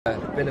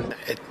been?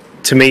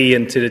 To me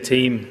and to the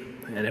team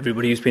and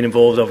everybody who's been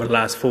involved over the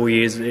last 4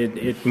 years,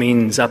 it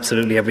means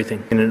absolutely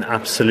everything. In an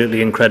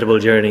absolutely incredible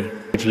journey.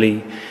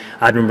 Hugely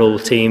admirable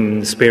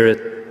team, the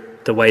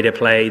spirit, the way they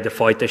play, the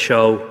fight they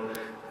show,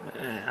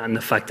 and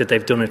the fact that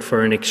they've done it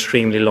for an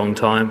extremely long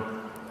time.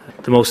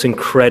 The most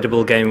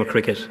incredible game of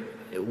cricket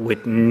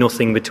with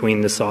nothing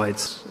between the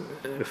sides.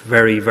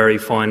 Very, very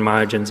fine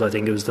margins. I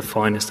think it was the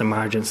finest of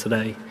margins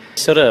today.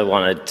 Sort of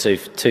wanted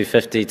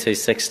 250,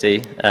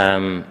 260.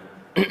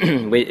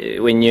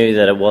 We knew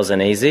that it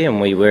wasn't easy, and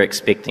we were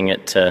expecting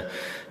it to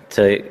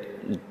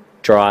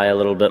dry a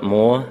little bit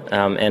more,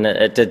 and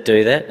it did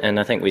do that. And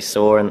I think we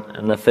saw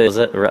in the first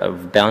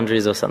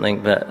boundaries or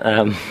something, but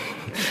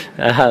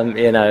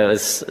you know, it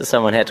was,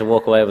 someone had to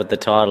walk away with the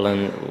title,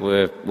 and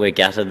we're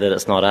gutted that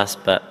it's not us.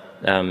 But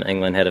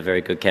England had a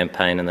very good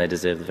campaign, and they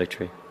deserve the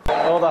victory.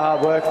 All the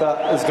hard work that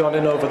has gone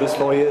in over this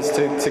 4 years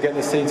to get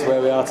this team to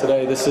where we are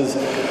today. This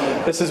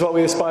is what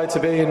we aspired to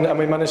be, and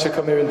we managed to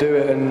come here and do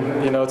it.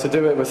 And to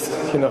do it with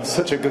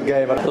such a good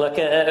game. Look,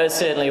 it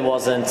certainly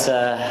wasn't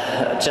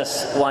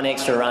just one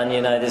extra run.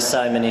 There's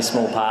so many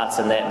small parts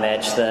in that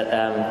match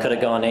that could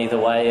have gone either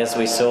way, as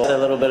we saw. A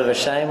little bit of a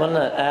shame,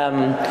 wasn't it?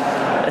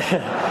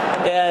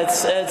 Yeah,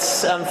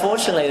 it's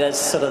unfortunately that's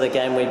sort of the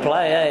game we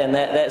play, and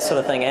that sort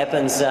of thing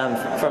happens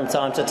from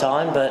time to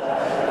time. But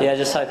yeah, I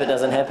just hope it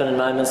doesn't happen in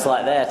moments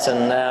like that.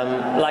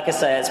 And like I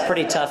say, it's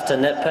pretty tough to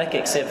nitpick,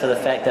 except for the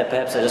fact that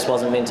perhaps it just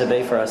wasn't meant to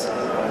be for us.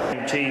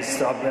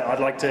 Geez, I'd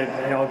like to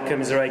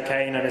commiserate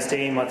Kane and his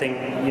team. I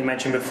think you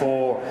mentioned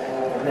before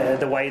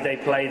the way they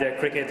play their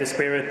cricket, the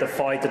spirit, the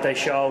fight that they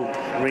show.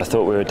 I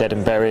thought we were dead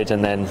and buried,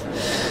 and then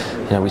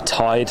we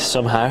tied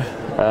somehow,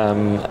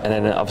 and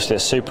then obviously a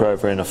super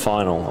over in a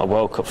final, a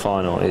World Cup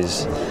final,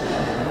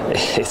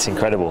 it's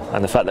incredible,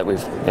 and the fact that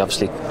we've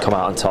obviously come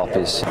out on top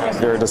is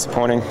very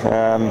disappointing.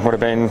 Would have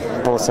been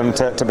awesome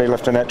to be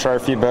lifting that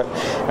trophy, but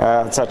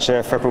it's such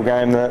a fickle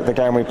game, the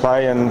game we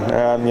play, and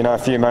a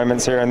few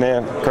moments here and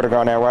there could have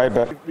gone our way.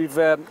 But we've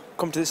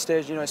come to this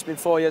stage. It's been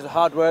 4 years of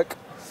hard work,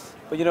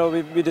 but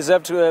we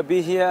deserve to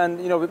be here,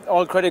 and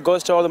all credit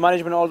goes to all the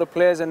management, all the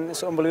players, and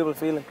it's an unbelievable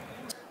feeling.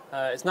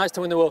 It's nice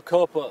to win the World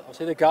Cup, but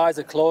obviously the guys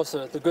are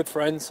closer, they're good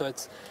friends, so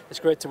it's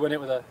great to win it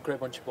with a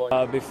great bunch of boys.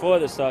 Before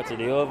the start of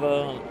the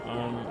over,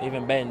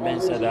 even Ben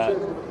said that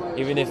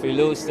even if we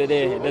lose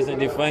today, it doesn't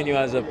define you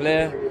as a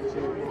player,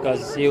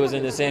 because he was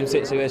in the same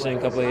situation a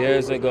couple of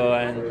years ago,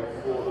 and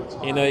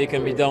you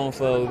can be down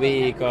for a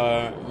week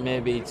or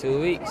maybe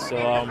 2 weeks. So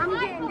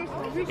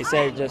he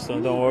said just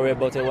don't worry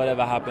about it,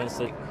 whatever happens.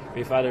 So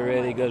we've had a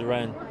really good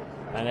run,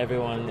 and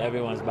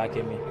everyone's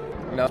backing me.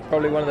 It's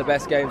probably one of the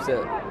best games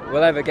that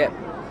we'll ever get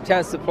a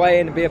chance to play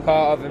in and be a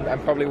part of,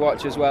 and probably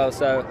watch as well.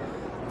 So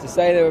to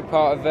say they were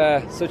part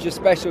of such a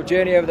special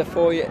journey over the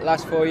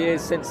last 4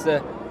 years since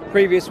the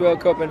previous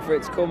World Cup, and for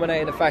it to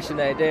culminate in the fashion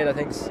that it did, I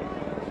think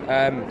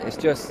it's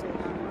just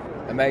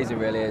amazing,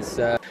 really.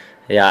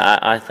 Yeah,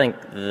 I think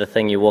the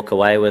thing you walk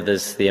away with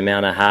is the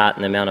amount of heart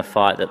and the amount of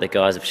fight that the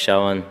guys have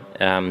shown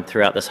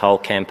throughout this whole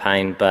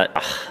campaign. But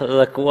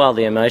look, while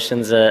the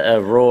emotions are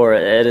raw,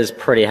 it is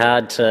pretty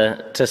hard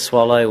to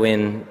swallow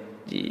when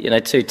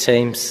two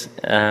teams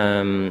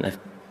have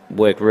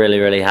worked really,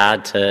 really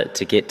hard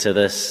to get to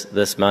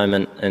this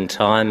moment in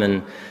time,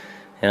 and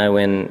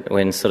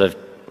when sort of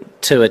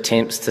two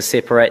attempts to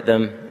separate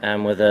them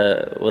with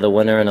a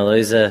winner and a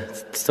loser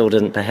still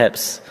didn't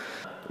perhaps.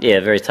 Yeah,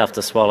 very tough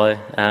to swallow.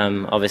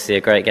 Obviously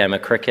a great game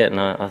of cricket,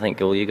 and I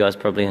think all you guys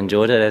probably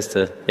enjoyed it, as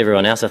to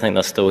everyone else. I think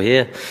they're still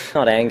here.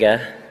 Not anger.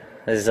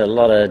 There's a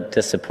lot of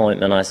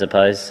disappointment, I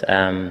suppose.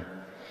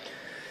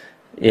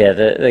 Yeah,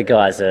 the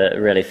guys are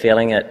really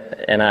feeling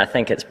it, and I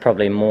think it's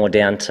probably more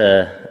down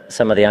to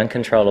some of the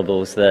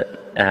uncontrollables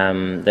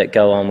that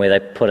go on, where they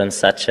put in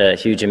such a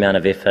huge amount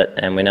of effort.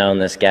 And we know in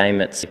this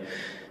game it's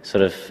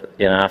sort of,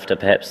 after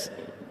perhaps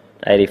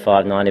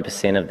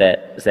 85–90% of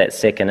that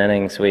second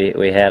innings,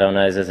 we had our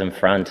noses in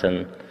front,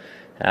 and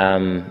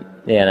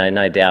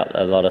no doubt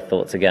a lot of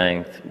thoughts are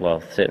going,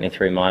 well, certainly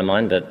through my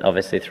mind, but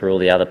obviously through all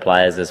the other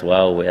players as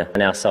well, where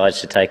our side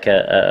should take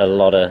a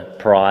lot of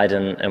pride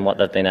in what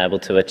they've been able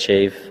to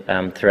achieve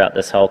throughout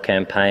this whole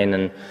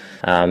campaign,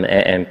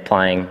 and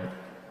playing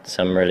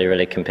some really,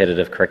 really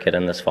competitive cricket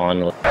in this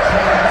final.